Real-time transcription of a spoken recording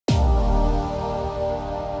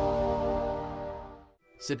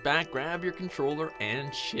Sit back, grab your controller,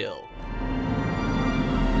 and chill.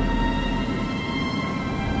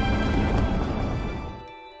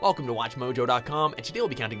 Welcome to WatchMojo.com, and today we'll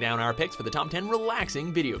be counting down our picks for the top 10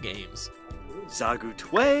 relaxing video games.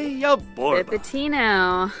 Zagutwe Borba.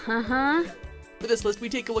 Ripetino, For this list, we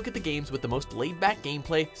take a look at the games with the most laid-back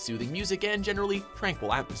gameplay, soothing music, and generally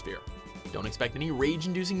tranquil atmosphere. Don't expect any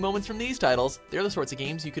rage-inducing moments from these titles. They're the sorts of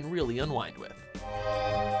games you can really unwind with.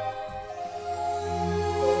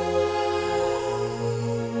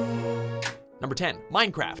 Number 10,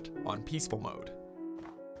 Minecraft on peaceful mode.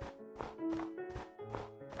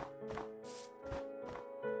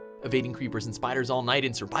 Evading creepers and spiders all night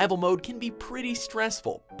in survival mode can be pretty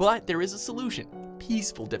stressful, but there is a solution: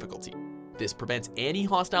 peaceful difficulty. This prevents any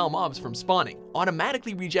hostile mobs from spawning,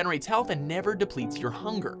 automatically regenerates health, and never depletes your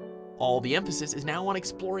hunger. All the emphasis is now on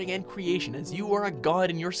exploring and creation, as you are a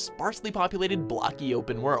god in your sparsely populated, blocky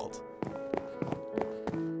open world.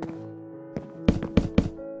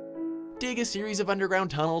 Dig a series of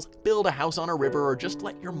underground tunnels, build a house on a river, or just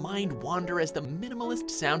let your mind wander as the minimalist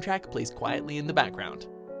soundtrack plays quietly in the background.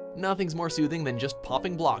 Nothing's more soothing than just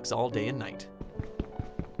popping blocks all day and night.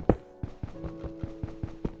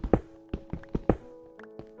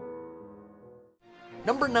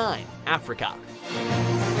 Number 9, Africa.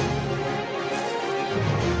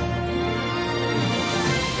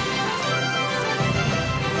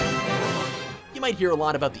 You might hear a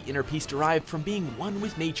lot about the inner peace derived from being one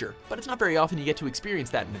with nature, but it's not very often you get to experience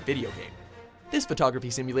that in a video game. This photography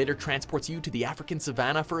simulator transports you to the African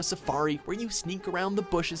savannah for a safari where you sneak around the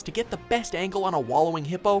bushes to get the best angle on a wallowing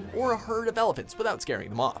hippo or a herd of elephants without scaring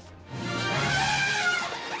them off.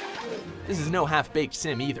 This is no half-baked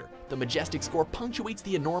sim either. The majestic score punctuates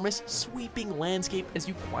the enormous, sweeping landscape as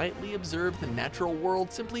you quietly observe the natural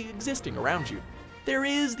world simply existing around you. There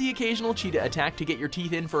is the occasional cheetah attack to get your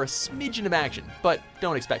teeth in for a smidgen of action, but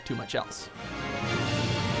don't expect too much else.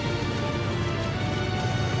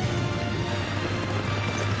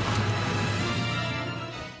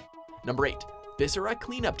 Number 8, Viscera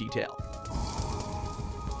Clean-up Detail.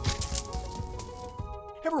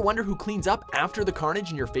 Ever wonder who cleans up after the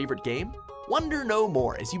carnage in your favorite game? Wonder no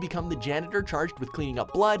more as you become the janitor charged with cleaning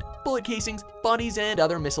up blood, bullet casings, bodies, and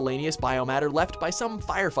other miscellaneous biomatter left by some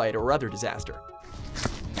firefight or other disaster.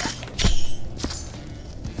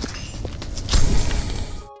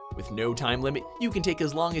 With no time limit, you can take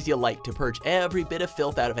as long as you like to purge every bit of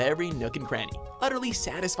filth out of every nook and cranny, utterly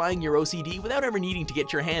satisfying your OCD without ever needing to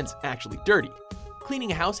get your hands actually dirty.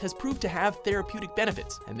 Cleaning a house has proved to have therapeutic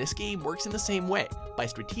benefits, and this game works in the same way. By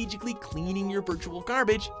strategically cleaning your virtual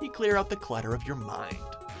garbage, you clear out the clutter of your mind.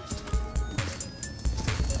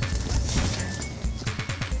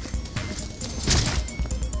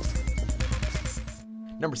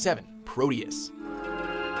 Number 7, Proteus.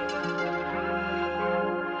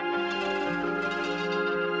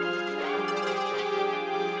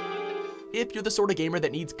 If you're the sort of gamer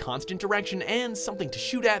that needs constant direction and something to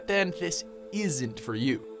shoot at, then this isn't for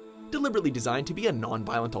you. Deliberately designed to be a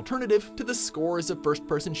non-violent alternative to the scores of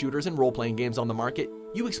first-person shooters and role-playing games on the market,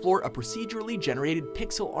 you explore a procedurally generated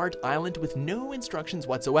pixel art island with no instructions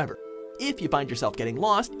whatsoever. If you find yourself getting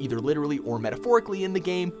lost, either literally or metaphorically in the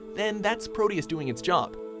game, then that's Proteus doing its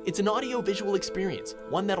job. It's an audio-visual experience,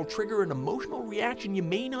 one that'll trigger an emotional reaction you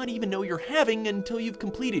may not even know you're having until you've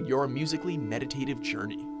completed your musically meditative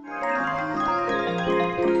journey.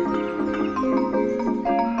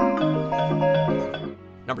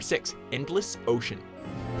 Number 6, Endless Ocean.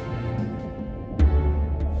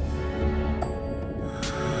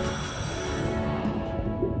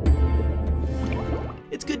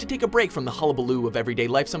 It's good to take a break from the hullabaloo of everyday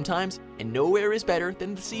life sometimes, and nowhere is better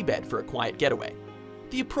than the seabed for a quiet getaway.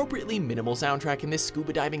 The appropriately minimal soundtrack in this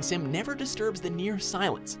scuba diving sim never disturbs the near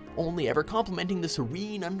silence, only ever complementing the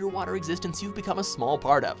serene underwater existence you've become a small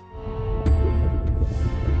part of.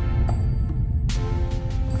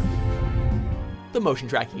 The motion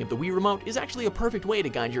tracking of the Wii Remote is actually a perfect way to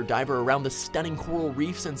guide your diver around the stunning coral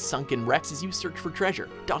reefs and sunken wrecks as you search for treasure,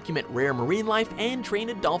 document rare marine life, and train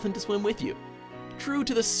a dolphin to swim with you. True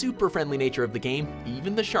to the super friendly nature of the game,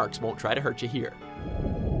 even the sharks won't try to hurt you here.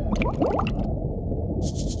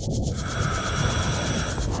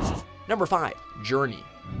 Number 5, Journey.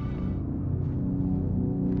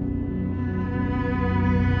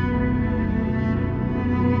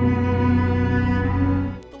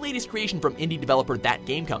 Latest creation from indie developer That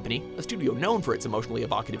Game Company, a studio known for its emotionally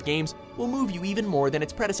evocative games, will move you even more than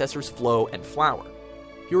its predecessors Flow and Flower.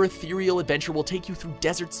 Your ethereal adventure will take you through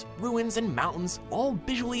deserts, ruins, and mountains, all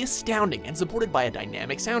visually astounding and supported by a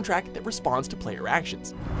dynamic soundtrack that responds to player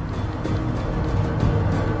actions.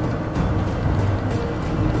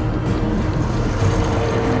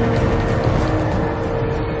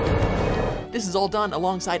 is all done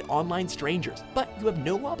alongside online strangers, but you have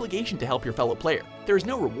no obligation to help your fellow player. There is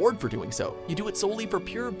no reward for doing so. You do it solely for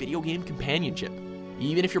pure video game companionship.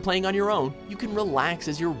 Even if you're playing on your own, you can relax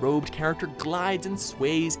as your robed character glides and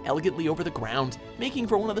sways elegantly over the ground, making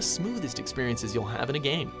for one of the smoothest experiences you'll have in a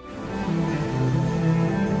game.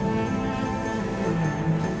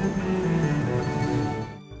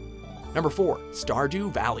 Number 4,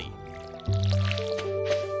 Stardew Valley.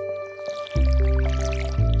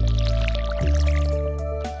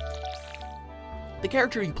 The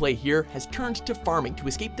character you play here has turned to farming to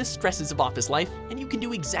escape the stresses of office life, and you can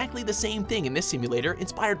do exactly the same thing in this simulator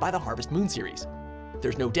inspired by the Harvest Moon series.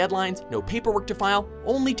 There's no deadlines, no paperwork to file,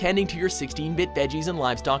 only tending to your 16-bit veggies and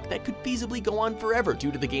livestock that could feasibly go on forever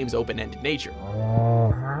due to the game's open-ended nature.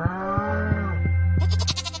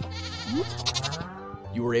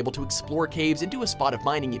 You are able to explore caves and do a spot of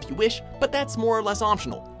mining if you wish, but that's more or less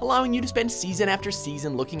optional, allowing you to spend season after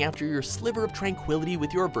season looking after your sliver of tranquility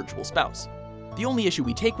with your virtual spouse. The only issue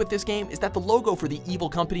we take with this game is that the logo for the evil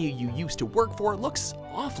company you used to work for looks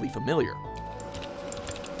awfully familiar.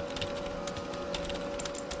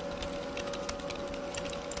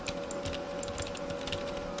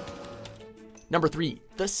 Number 3,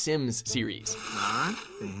 The Sims series.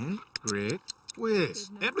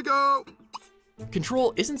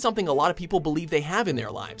 Control isn't something a lot of people believe they have in their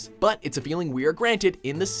lives, but it's a feeling we are granted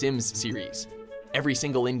in the Sims series. Every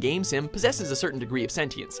single in-game sim possesses a certain degree of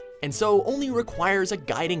sentience, and so only requires a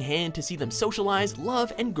guiding hand to see them socialize,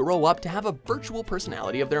 love, and grow up to have a virtual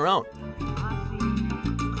personality of their own.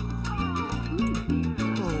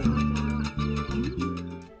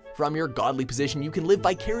 From your godly position, you can live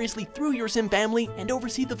vicariously through your sim family and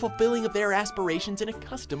oversee the fulfilling of their aspirations in a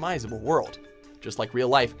customizable world. Just like real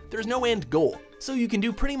life, there's no end goal, so you can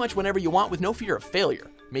do pretty much whatever you want with no fear of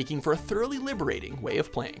failure, making for a thoroughly liberating way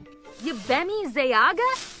of playing. Yabemi Zayaga?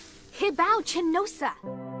 Hibao Chinosa.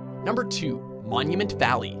 Number 2, Monument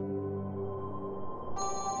Valley.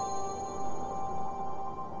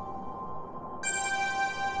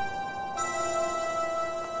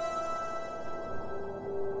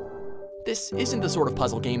 This isn't the sort of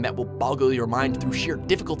puzzle game that will boggle your mind through sheer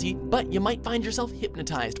difficulty, but you might find yourself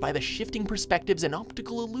hypnotized by the shifting perspectives and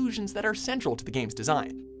optical illusions that are central to the game's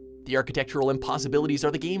design. The architectural impossibilities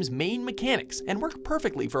are the game's main mechanics and work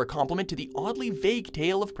perfectly for a complement to the oddly vague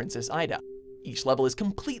tale of Princess Ida. Each level is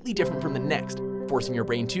completely different from the next, forcing your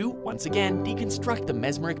brain to, once again, deconstruct the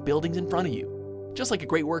mesmeric buildings in front of you. Just like a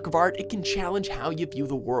great work of art, it can challenge how you view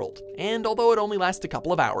the world, and although it only lasts a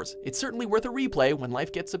couple of hours, it's certainly worth a replay when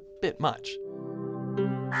life gets a bit much.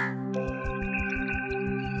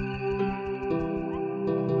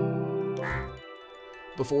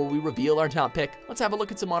 Before we reveal our top pick, let's have a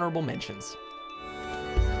look at some honorable mentions.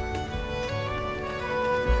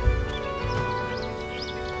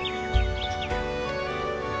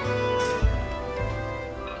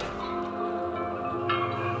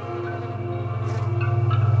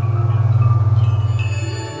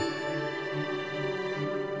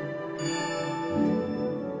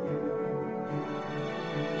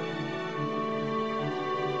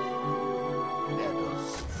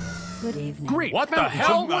 Good evening. Great! What the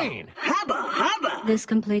hell? Hubba, hubba! This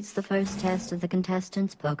completes the first test of the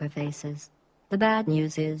contestants' poker faces. The bad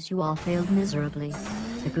news is you all failed miserably.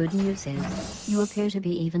 The good news is you appear to be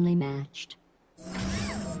evenly matched.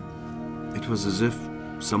 It was as if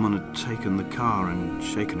someone had taken the car and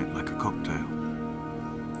shaken it like a cocktail.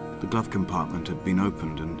 The glove compartment had been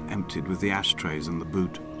opened and emptied with the ashtrays and the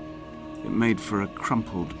boot. It made for a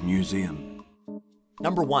crumpled museum.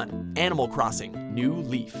 Number 1, Animal Crossing: New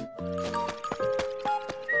Leaf.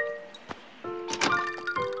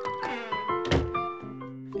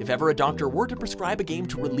 If ever a doctor were to prescribe a game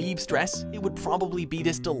to relieve stress, it would probably be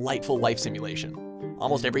this delightful life simulation.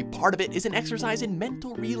 Almost every part of it is an exercise in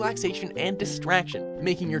mental relaxation and distraction,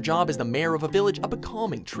 making your job as the mayor of a village a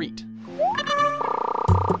becalming treat.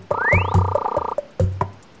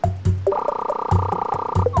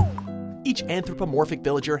 Each anthropomorphic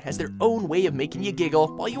villager has their own way of making you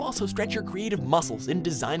giggle, while you also stretch your creative muscles in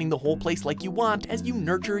designing the whole place like you want as you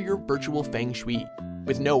nurture your virtual feng shui.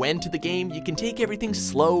 With no end to the game, you can take everything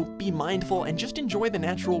slow, be mindful, and just enjoy the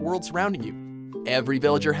natural world surrounding you. Every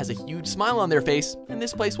villager has a huge smile on their face, and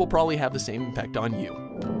this place will probably have the same effect on you.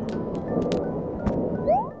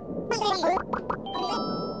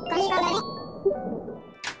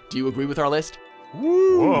 Do you agree with our list?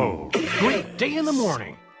 Whoa! Great day in the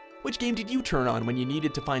morning! Which game did you turn on when you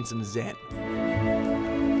needed to find some zen?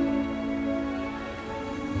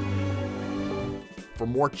 For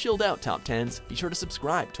more chilled out top 10s, be sure to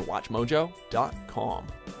subscribe to WatchMojo.com.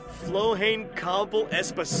 Flohain Kabel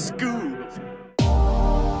Espa Scoob.